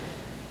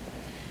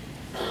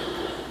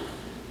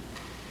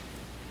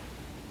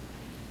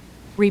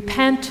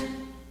repent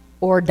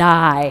or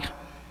die.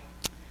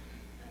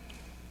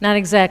 Not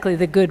exactly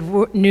the good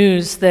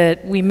news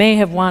that we may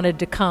have wanted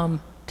to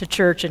come to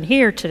church and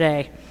hear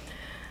today.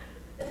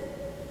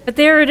 But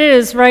there it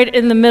is, right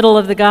in the middle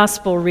of the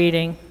gospel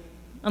reading.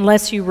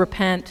 Unless you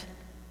repent,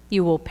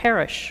 you will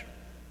perish.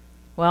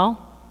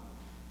 Well,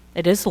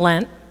 it is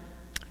Lent.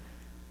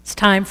 It's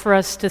time for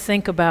us to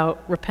think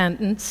about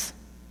repentance.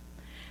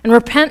 And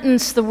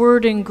repentance, the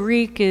word in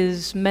Greek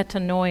is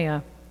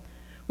metanoia,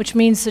 which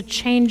means the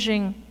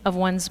changing of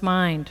one's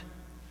mind,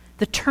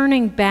 the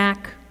turning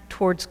back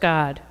towards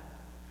God,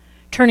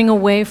 turning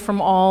away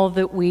from all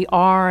that we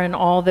are and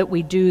all that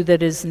we do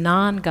that is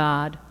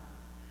non-God,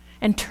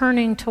 and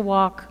turning to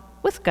walk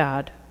with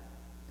God.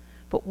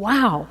 But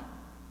wow,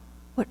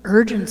 what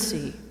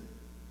urgency.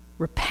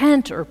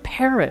 Repent or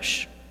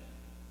perish.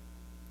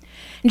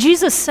 And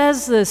Jesus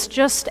says this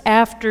just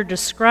after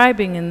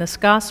describing in this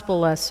gospel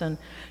lesson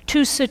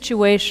two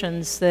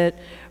situations that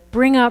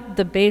bring up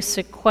the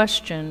basic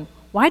question,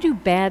 why do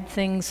bad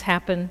things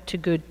happen to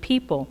good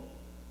people?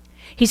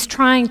 He's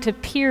trying to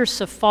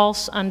pierce a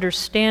false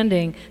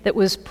understanding that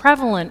was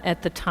prevalent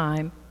at the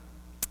time,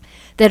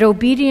 that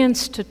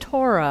obedience to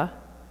Torah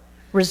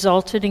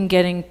resulted in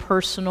getting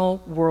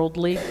personal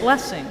worldly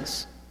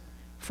blessings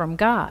from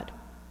God,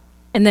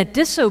 and that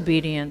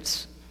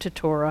disobedience to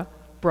Torah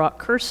brought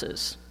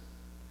curses.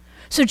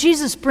 So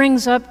Jesus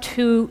brings up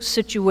two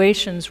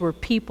situations where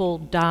people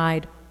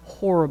died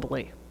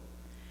horribly.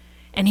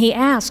 And he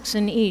asks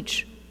in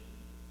each,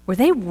 were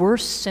they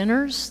worse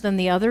sinners than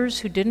the others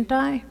who didn't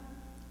die?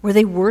 Were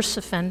they worse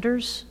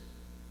offenders?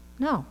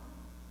 No.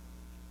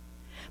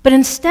 But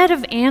instead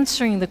of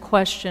answering the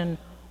question,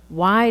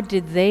 why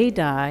did they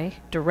die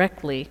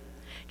directly,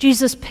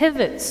 Jesus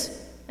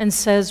pivots and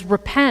says,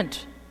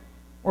 repent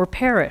or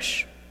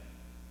perish.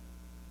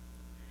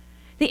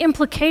 The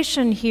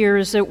implication here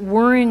is that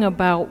worrying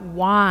about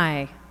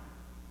why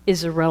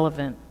is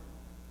irrelevant.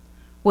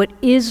 What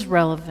is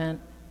relevant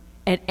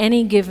at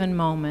any given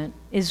moment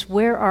is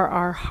where are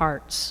our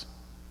hearts?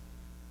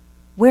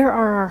 Where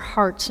are our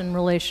hearts in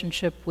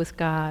relationship with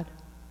God?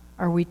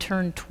 Are we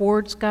turned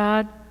towards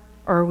God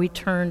or are we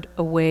turned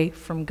away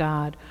from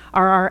God?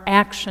 Are our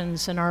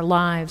actions and our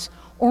lives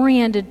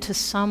oriented to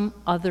some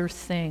other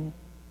thing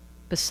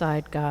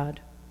beside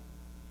God?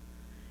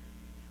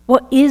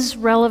 What is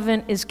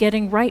relevant is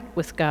getting right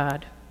with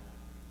God.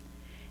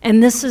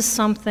 And this is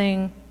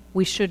something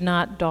we should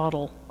not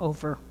dawdle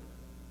over.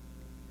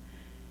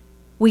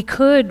 We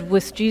could,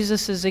 with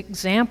Jesus'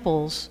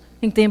 examples, I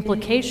think the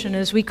implication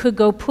is we could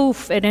go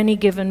poof at any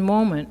given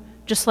moment,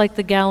 just like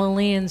the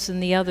Galileans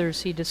and the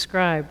others he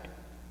described.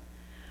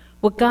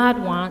 What God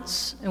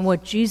wants and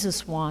what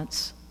Jesus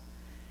wants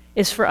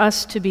is for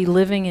us to be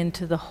living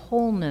into the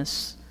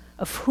wholeness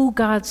of who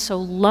God so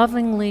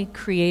lovingly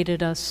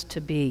created us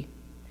to be.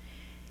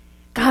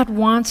 God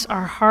wants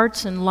our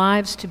hearts and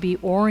lives to be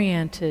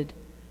oriented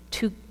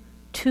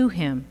to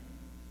Him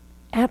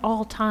at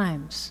all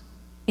times,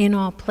 in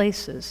all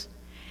places.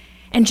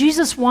 And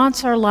Jesus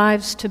wants our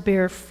lives to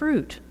bear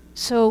fruit.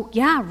 So,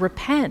 yeah,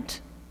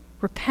 repent.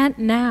 Repent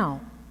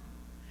now.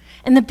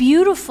 And the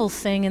beautiful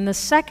thing in the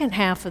second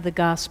half of the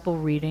gospel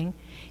reading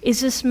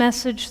is this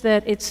message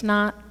that it's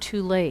not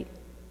too late.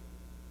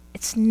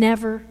 It's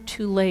never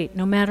too late,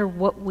 no matter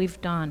what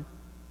we've done.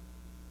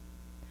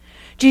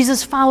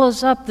 Jesus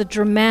follows up the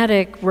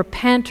dramatic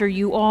repent or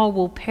you all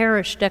will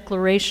perish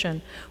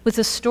declaration with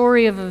a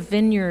story of a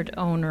vineyard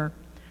owner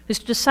who's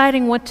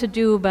deciding what to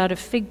do about a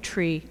fig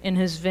tree in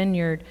his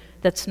vineyard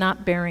that's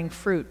not bearing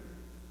fruit.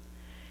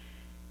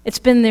 It's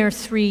been there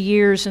 3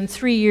 years, and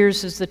 3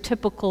 years is the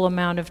typical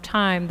amount of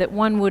time that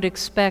one would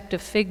expect a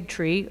fig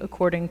tree,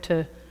 according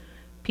to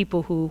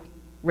people who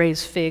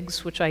raise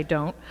figs, which I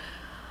don't.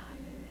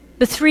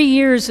 The 3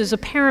 years is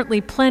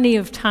apparently plenty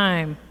of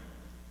time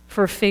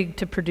for a fig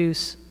to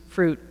produce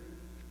fruit.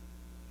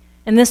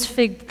 And this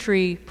fig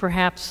tree,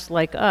 perhaps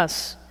like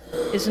us,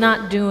 is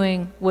not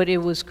doing what it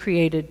was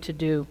created to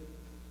do.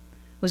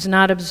 It was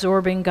not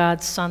absorbing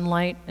God's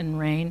sunlight and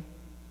rain,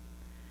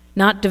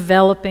 not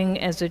developing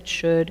as it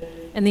should,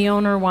 and the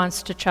owner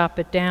wants to chop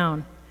it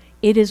down.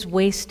 It is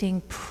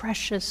wasting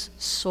precious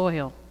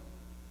soil.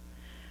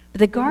 But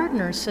the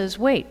gardener says,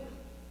 wait,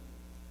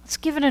 let's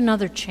give it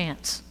another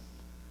chance.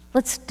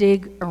 Let's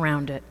dig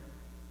around it.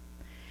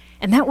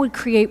 And that would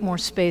create more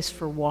space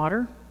for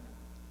water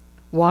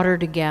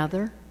to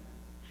gather.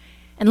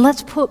 And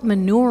let's put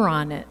manure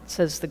on it,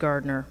 says the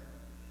gardener.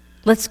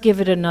 Let's give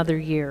it another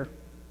year.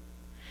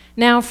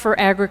 Now, for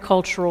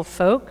agricultural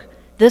folk,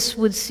 this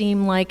would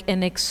seem like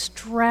an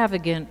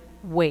extravagant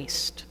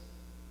waste.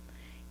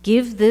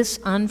 Give this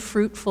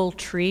unfruitful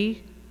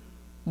tree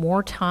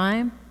more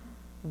time,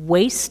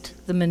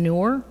 waste the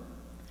manure,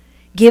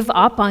 give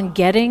up on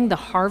getting the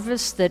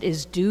harvest that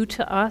is due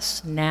to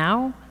us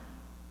now.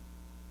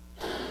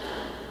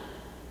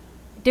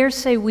 I dare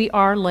say we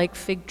are like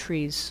fig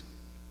trees.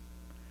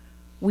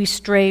 We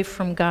stray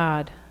from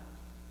God.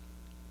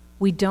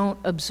 We don't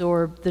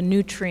absorb the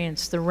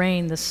nutrients, the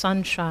rain, the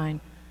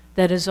sunshine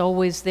that is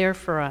always there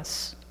for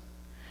us.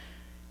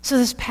 So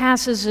this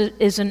passage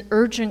is an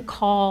urgent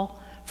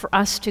call for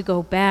us to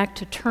go back,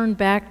 to turn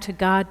back to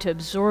God, to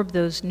absorb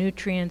those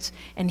nutrients.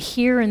 And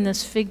here in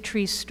this fig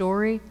tree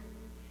story,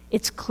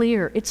 it's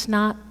clear, it's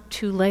not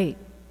too late.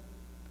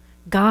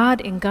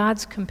 God, in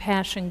God's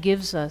compassion,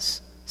 gives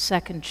us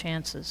second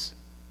chances.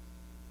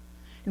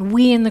 And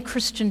we in the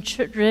Christian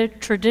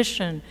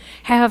tradition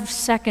have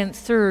second,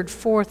 third,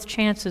 fourth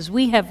chances.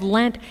 We have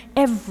Lent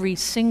every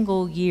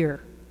single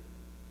year.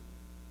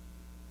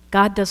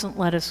 God doesn't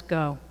let us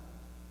go.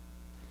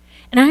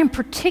 And I am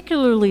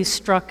particularly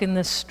struck in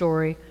this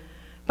story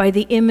by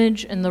the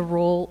image and the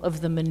role of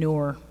the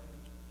manure.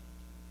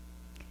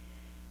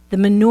 The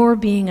manure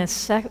being a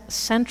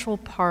central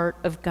part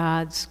of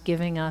God's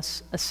giving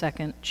us a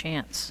second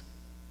chance.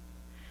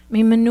 I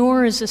mean,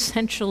 manure is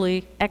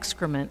essentially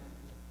excrement.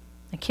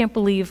 I can't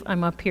believe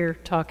I'm up here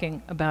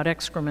talking about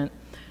excrement.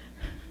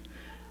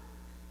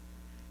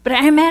 But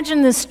I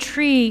imagine this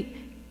tree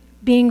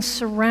being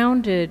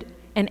surrounded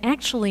and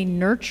actually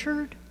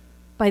nurtured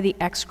by the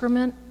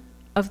excrement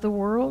of the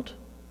world,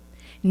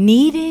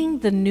 needing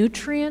the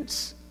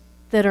nutrients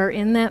that are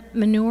in that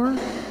manure.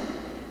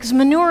 Because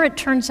manure, it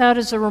turns out,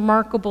 is a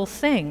remarkable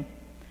thing.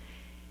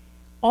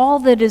 All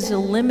that is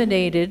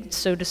eliminated,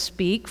 so to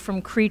speak,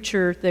 from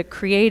creature that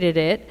created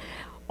it,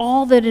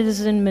 all that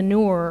is in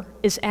manure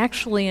is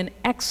actually an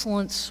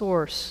excellent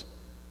source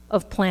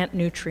of plant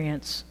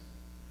nutrients.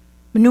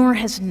 Manure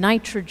has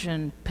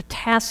nitrogen,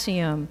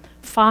 potassium,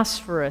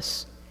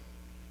 phosphorus.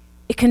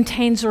 It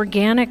contains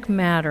organic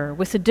matter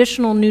with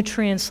additional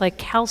nutrients like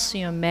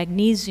calcium,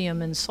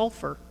 magnesium, and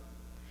sulfur.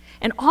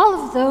 And all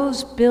of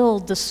those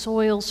build the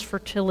soil's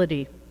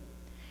fertility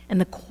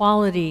and the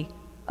quality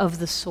of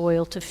the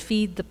soil to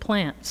feed the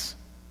plants.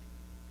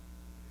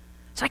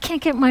 So I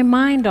can't get my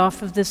mind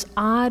off of this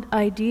odd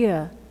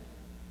idea,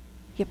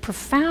 yet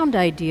profound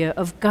idea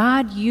of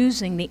God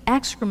using the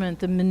excrement,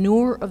 the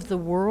manure of the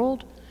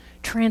world,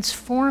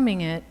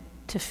 transforming it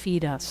to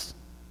feed us.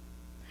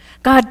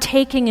 God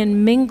taking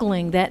and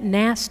mingling that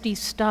nasty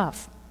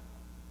stuff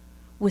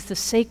with the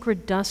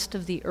sacred dust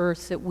of the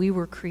earth that we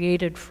were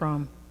created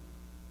from.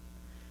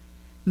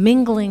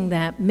 Mingling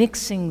that,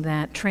 mixing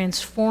that,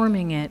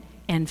 transforming it,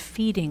 and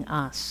feeding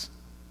us.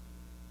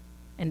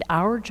 And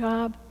our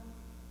job?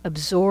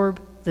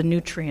 Absorb the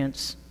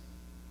nutrients.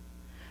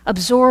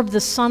 Absorb the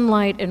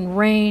sunlight and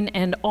rain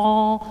and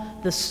all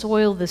the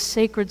soil, the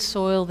sacred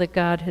soil that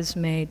God has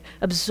made.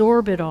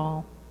 Absorb it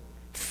all.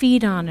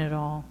 Feed on it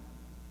all.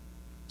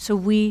 So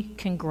we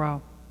can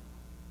grow.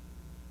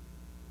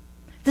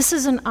 This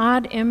is an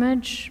odd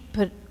image,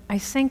 but I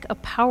think a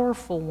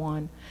powerful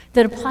one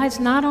that applies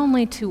not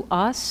only to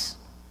us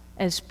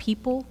as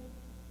people,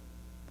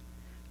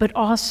 but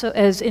also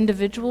as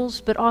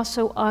individuals, but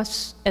also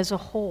us as a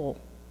whole,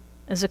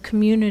 as a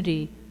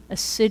community, a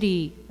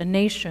city, a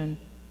nation,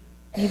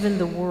 even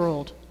the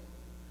world.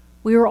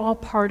 We are all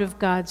part of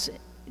God's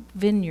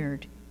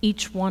vineyard,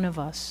 each one of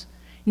us,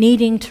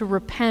 needing to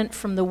repent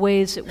from the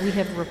ways that we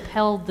have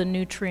repelled the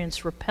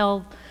nutrients,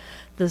 repelled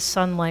the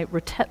sunlight,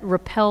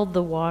 repelled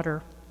the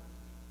water.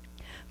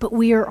 But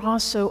we are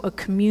also a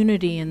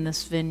community in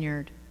this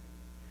vineyard,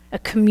 a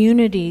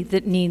community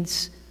that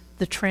needs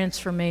the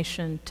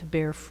transformation to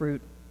bear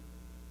fruit.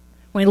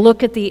 When we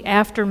look at the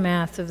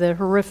aftermath of the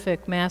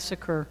horrific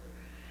massacre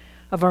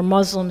of our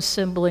Muslim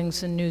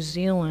siblings in New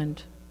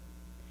Zealand,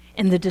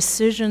 and the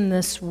decision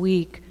this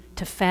week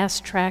to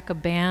fast-track a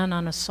ban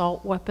on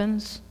assault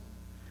weapons,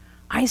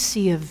 I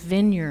see a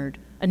vineyard,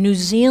 a New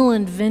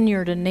Zealand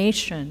vineyard, a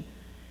nation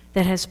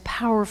that has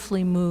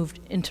powerfully moved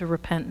into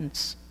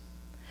repentance.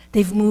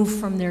 They've moved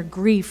from their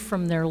grief,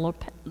 from their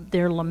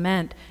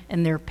lament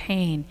and their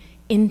pain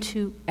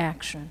into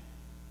action.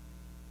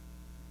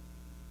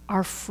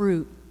 Our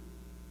fruit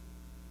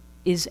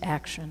is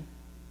action.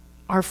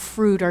 Our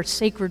fruit, our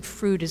sacred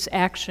fruit, is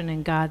action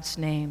in God's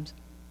name.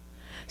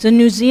 So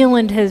New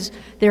Zealand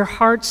their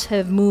hearts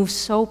have moved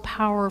so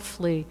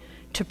powerfully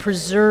to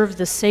preserve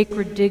the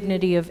sacred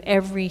dignity of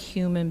every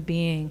human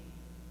being.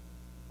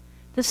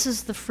 This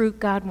is the fruit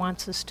God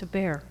wants us to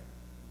bear.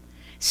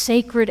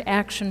 Sacred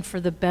action for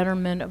the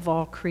betterment of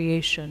all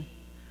creation,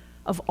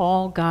 of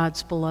all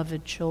God's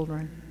beloved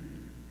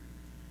children.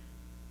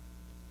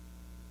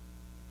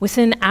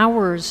 Within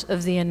hours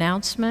of the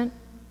announcement,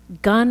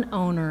 gun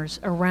owners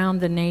around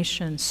the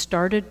nation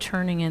started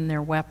turning in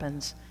their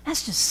weapons.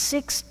 That's just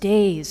 6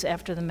 days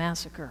after the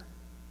massacre.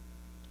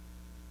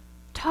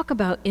 Talk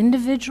about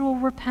individual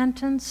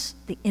repentance,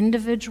 the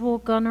individual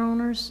gun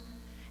owners,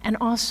 and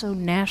also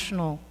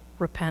national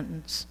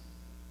repentance.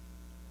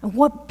 And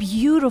what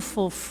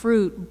beautiful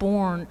fruit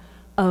born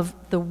of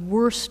the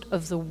worst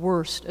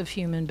of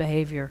human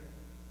behavior.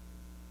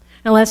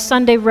 Now, last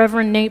Sunday,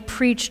 Reverend Nate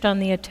preached on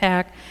the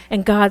attack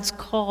and God's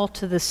call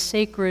to the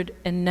sacred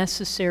and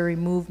necessary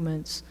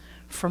movements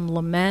from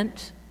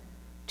lament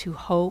to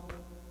hope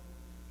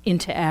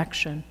into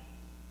action.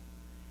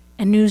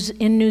 And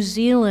in New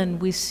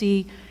Zealand, we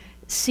see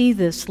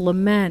this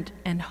lament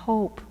and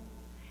hope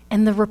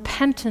and the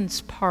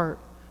repentance part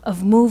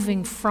of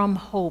moving from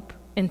hope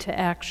into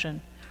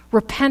action.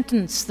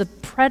 Repentance, the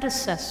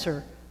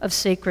predecessor of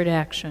sacred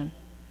action.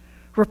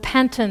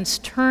 Repentance,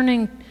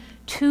 turning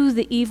to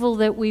the evil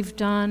that we've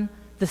done,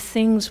 the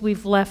things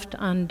we've left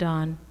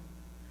undone,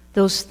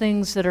 those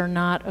things that are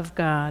not of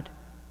God.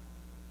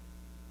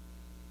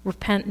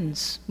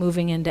 Repentance,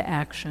 moving into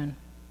action.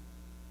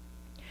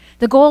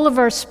 The goal of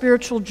our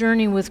spiritual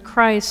journey with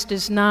Christ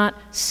is not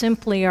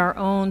simply our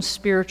own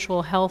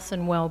spiritual health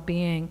and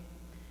well-being.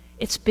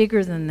 It's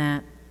bigger than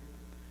that.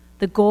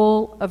 The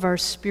goal of our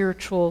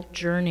spiritual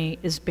journey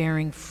is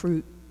bearing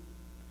fruit.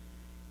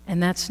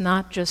 And that's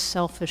not just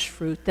selfish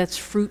fruit. That's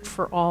fruit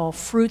for all,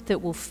 fruit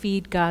that will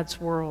feed God's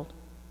world.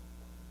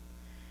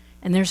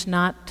 And there's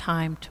not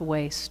time to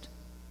waste.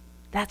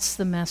 That's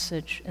the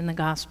message in the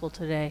gospel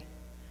today.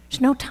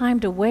 There's no time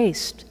to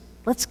waste.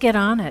 Let's get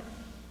on it.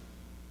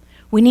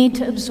 We need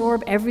to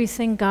absorb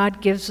everything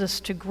God gives us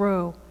to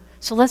grow.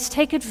 So let's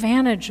take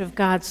advantage of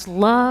God's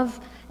love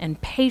and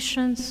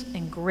patience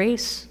and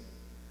grace.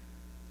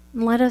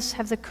 And let us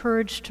have the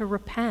courage to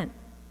repent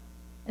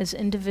as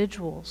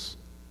individuals,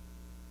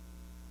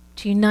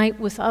 to unite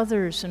with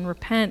others and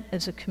repent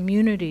as a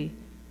community,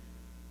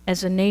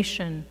 as a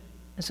nation,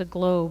 as a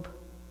globe.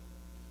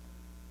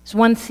 As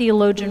one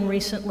theologian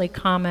recently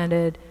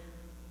commented,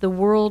 the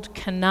world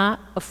cannot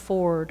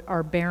afford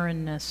our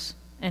barrenness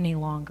any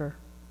longer.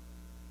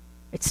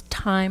 It's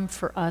time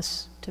for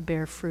us to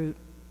bear fruit.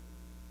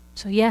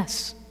 So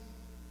yes,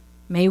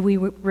 may we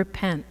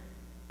repent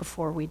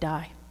before we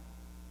die.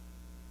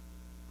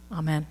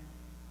 Amen.